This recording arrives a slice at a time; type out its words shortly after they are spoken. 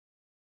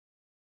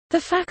The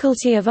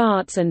Faculty of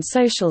Arts and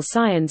Social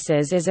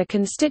Sciences is a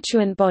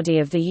constituent body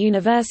of the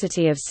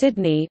University of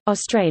Sydney,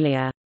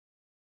 Australia.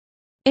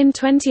 In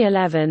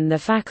 2011, the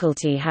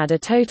faculty had a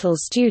total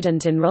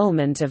student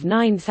enrolment of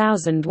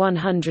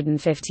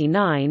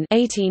 9,159,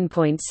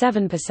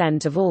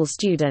 18.7% of all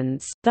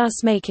students,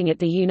 thus making it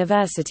the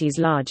university's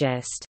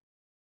largest.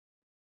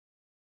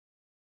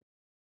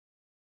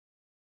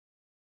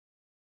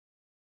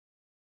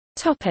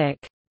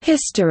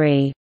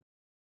 History.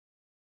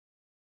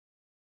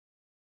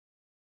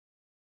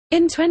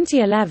 In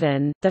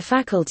 2011, the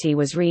faculty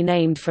was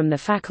renamed from the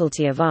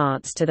Faculty of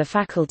Arts to the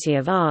Faculty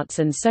of Arts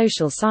and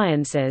Social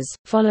Sciences,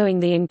 following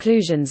the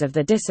inclusions of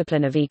the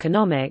discipline of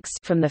economics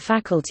from the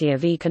Faculty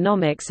of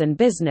Economics and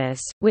Business,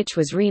 which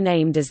was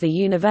renamed as the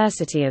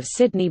University of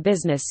Sydney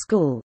Business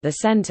School, the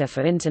Centre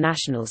for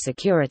International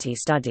Security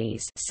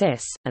Studies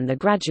 (CIS), and the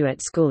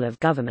Graduate School of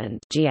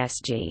Government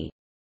 (GSG).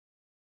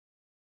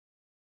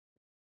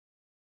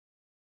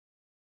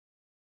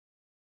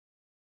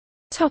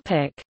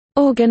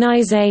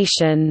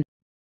 Organization.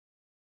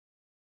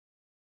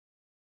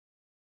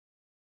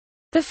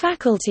 The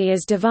faculty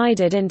is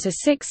divided into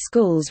 6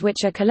 schools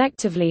which are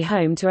collectively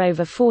home to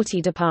over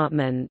 40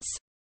 departments.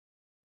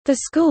 The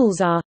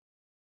schools are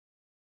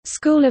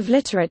School of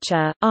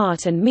Literature,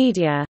 Art and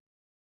Media,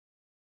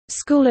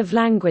 School of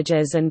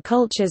Languages and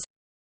Cultures,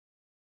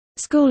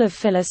 School of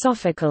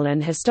Philosophical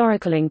and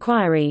Historical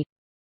Inquiry,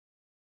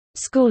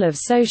 School of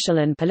Social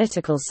and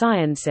Political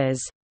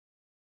Sciences,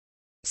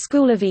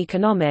 School of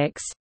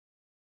Economics,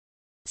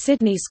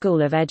 Sydney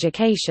School of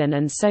Education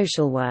and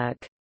Social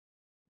Work.